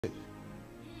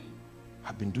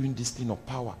I've been doing this thing of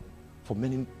power for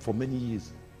many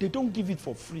years. They don't give it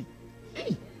for free.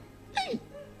 Hey, hey.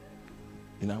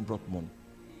 He now brought money.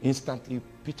 Instantly,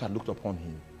 Peter looked upon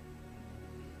him.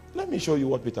 Let me show you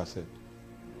what Peter said.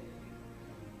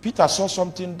 Peter saw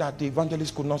something that the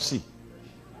evangelist could not see.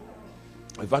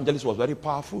 The evangelist was very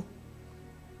powerful,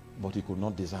 but he could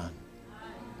not discern.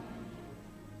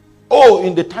 Oh,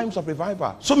 in the times of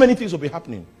revival, so many things will be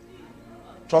happening.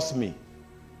 Trust me,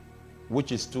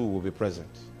 witches too will be present.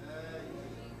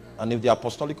 And if the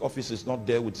apostolic office is not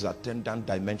there with its attendant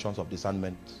dimensions of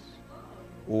discernment,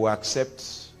 we will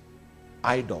accept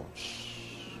idols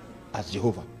as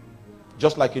Jehovah.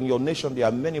 Just like in your nation, there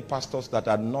are many pastors that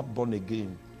are not born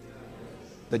again.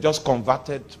 They just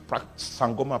converted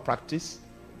Sangoma practice,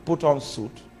 put on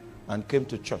suit, and came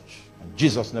to church. And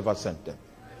Jesus never sent them.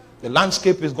 The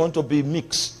landscape is going to be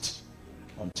mixed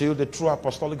until the true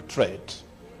apostolic thread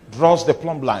draws the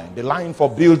plumb line, the line for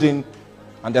building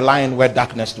and the line where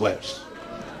darkness dwells.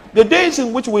 The days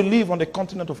in which we live on the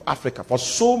continent of Africa, for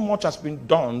so much has been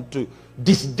done to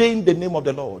disdain the name of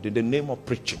the Lord in the name of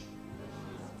preaching.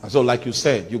 And so, like you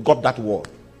said, you got that word.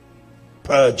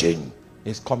 Purging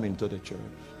is coming to the church.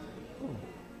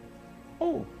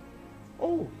 Oh,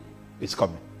 it's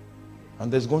coming.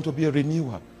 And there's going to be a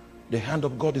renewal. The hand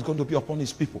of God is going to be upon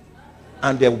his people.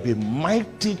 And there will be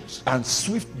mighty and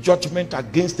swift judgment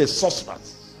against the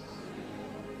sorcerers.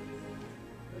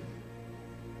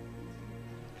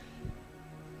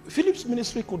 Philip's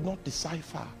ministry could not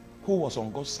decipher who was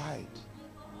on God's side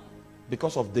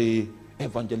because of the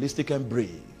evangelistic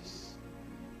embrace.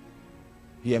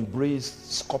 He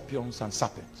embraced scorpions and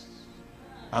serpents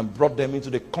and brought them into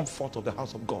the comfort of the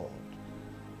house of God.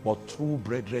 But true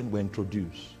brethren were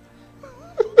introduced.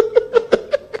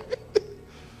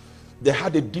 They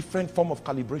had a different form of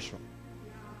calibration.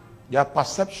 Their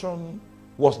perception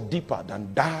was deeper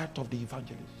than that of the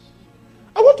evangelists.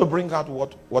 I want to bring out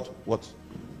what?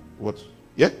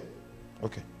 Yeah?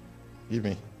 Okay. Give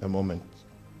me a moment.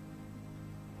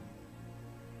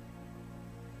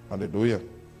 Hallelujah.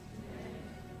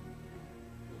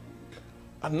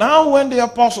 And now when the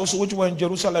apostles which were in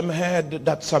Jerusalem heard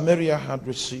that Samaria had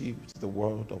received the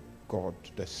word of God,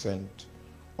 they sent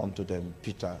unto them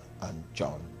Peter and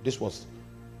John. This was,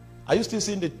 are you still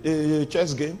seeing the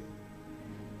chess game?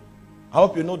 I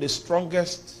hope you know the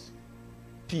strongest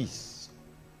piece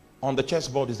on the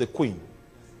chessboard is the queen.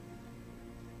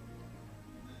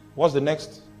 What's the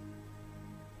next?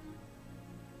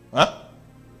 Huh?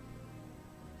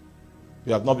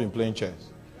 You have not been playing chess.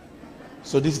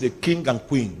 So this is the king and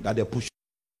queen that they push.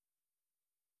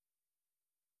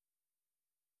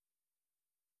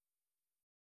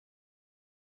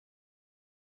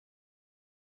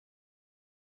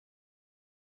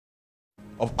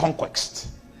 Of conquest.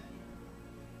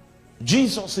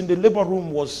 Jesus in the labor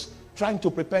room was trying to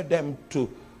prepare them to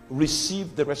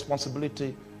receive the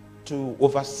responsibility to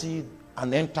oversee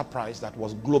an enterprise that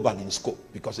was global in scope,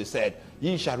 because he said,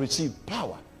 ye shall receive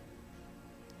power.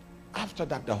 After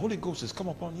that, the Holy Ghost is come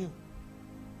upon you,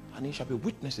 and ye shall be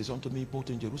witnesses unto me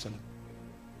both in Jerusalem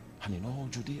and in all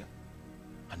Judea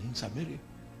and in Samaria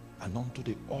and unto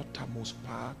the uttermost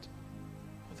part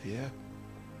of the earth.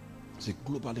 It's a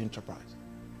global enterprise.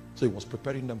 So he was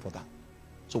preparing them for that.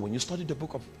 So when you study the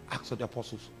book of Acts of the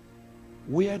Apostles,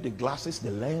 wear the glasses,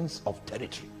 the lens of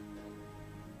territory.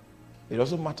 It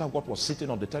doesn't matter what was sitting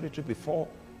on the territory before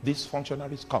these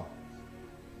functionaries come.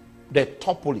 They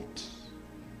topple it.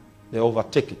 They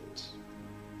overtake it.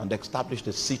 And establish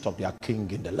the seat of their king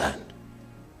in the land.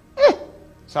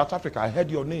 South Africa, I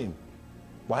heard your name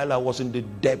while I was in the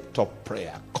depth of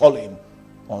prayer, calling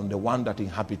on the one that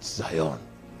inhabits Zion.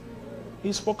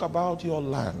 He spoke about your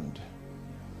land.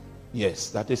 Yes,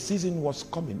 that a season was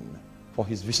coming for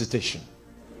his visitation.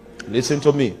 Listen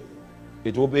to me.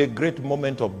 It will be a great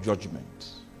moment of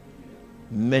judgment.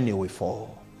 Many will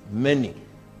fall. Many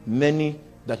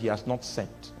that he has not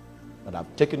sent, that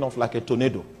have taken off like a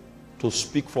tornado to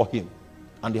speak for him,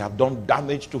 and they have done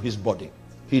damage to his body.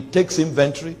 He takes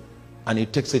inventory and he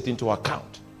takes it into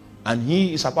account, and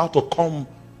he is about to come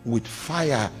with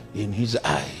fire in his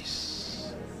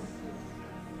eyes.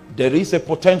 There is a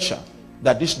potential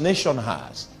that this nation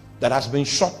has that has been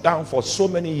shut down for so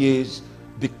many years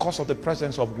because of the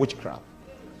presence of witchcraft.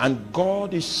 And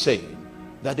God is saying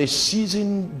that a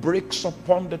season breaks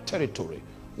upon the territory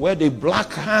where the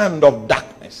black hand of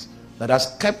darkness that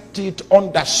has kept it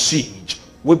under siege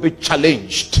will be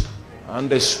challenged, and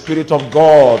the Spirit of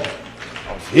God,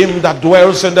 of him that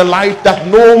dwells in the light that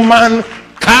no man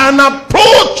can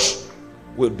approach,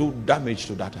 will do damage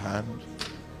to that hand,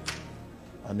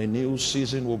 and a new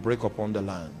season will break upon the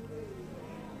land.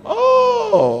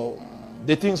 Oh,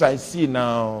 The things I see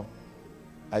now,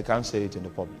 I can't say it in the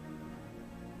public.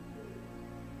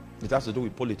 It has to do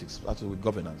with politics, it has to do with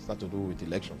governance, it has to do with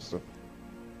elections. So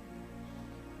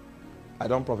I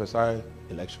don't prophesy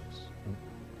elections.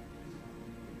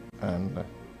 And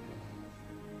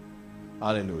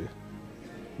hallelujah.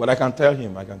 But I can tell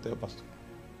him, I can tell Pastor,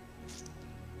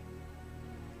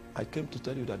 I came to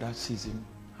tell you that that season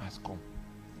has come.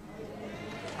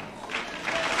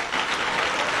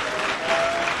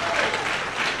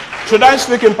 Should I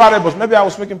speak in parables? Maybe I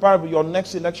will speak in parables. Your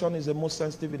next election is the most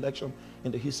sensitive election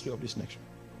in the history of this nation.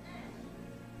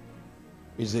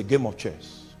 It's a game of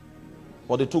chess.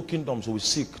 For the two kingdoms will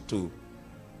seek to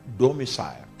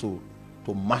domicile, to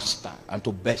master, and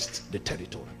to best the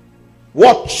territory.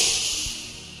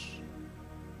 Watch.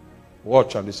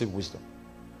 Watch and receive wisdom.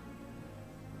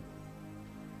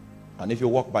 And if you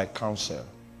walk by counsel,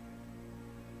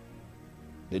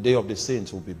 the day of the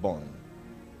saints will be born.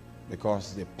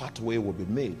 Because the pathway will be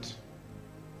made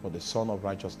for the Son of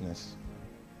Righteousness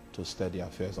to steady the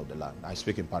affairs of the land. I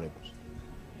speak in parables.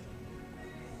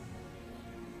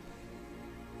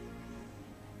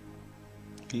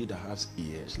 He that has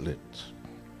ears, let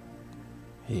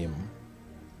him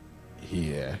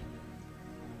hear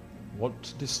what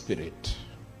the Spirit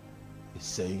is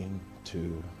saying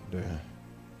to the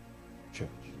church.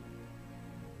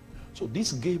 So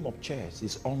this game of chess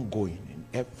is ongoing in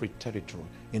every territory,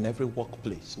 in every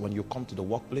workplace. When you come to the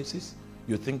workplaces,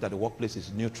 you think that the workplace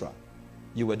is neutral.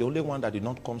 You were the only one that did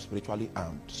not come spiritually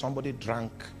armed. Somebody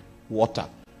drank water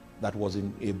that was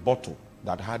in a bottle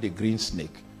that had a green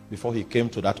snake before he came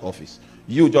to that office.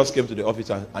 You just came to the office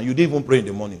and you didn't even pray in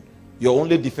the morning. Your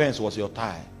only defense was your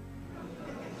tie.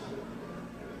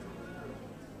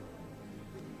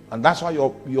 And that's why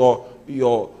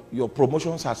your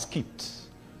promotions are skipped.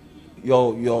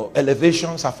 Your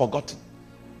elevations are forgotten.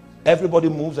 Everybody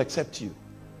moves except you.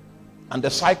 And the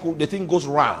cycle, the thing goes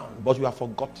round, but you are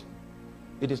forgotten.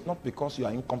 It is not because you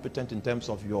are incompetent in terms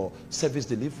of your service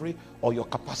delivery or your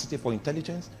capacity for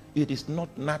intelligence. It is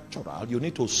not natural. You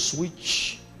need to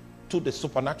switch to the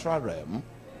supernatural realm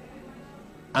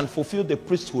and fulfill the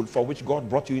priesthood for which God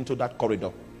brought you into that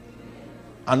corridor.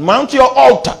 And mount your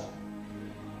altar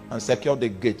and secure the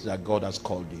gate that God has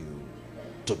called you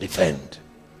to defend.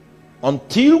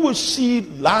 Until we see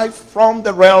life from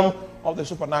the realm of the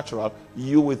supernatural,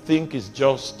 you will think it's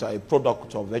just a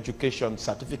product of education,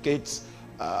 certificates,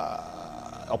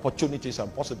 opportunities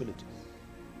and possibilities.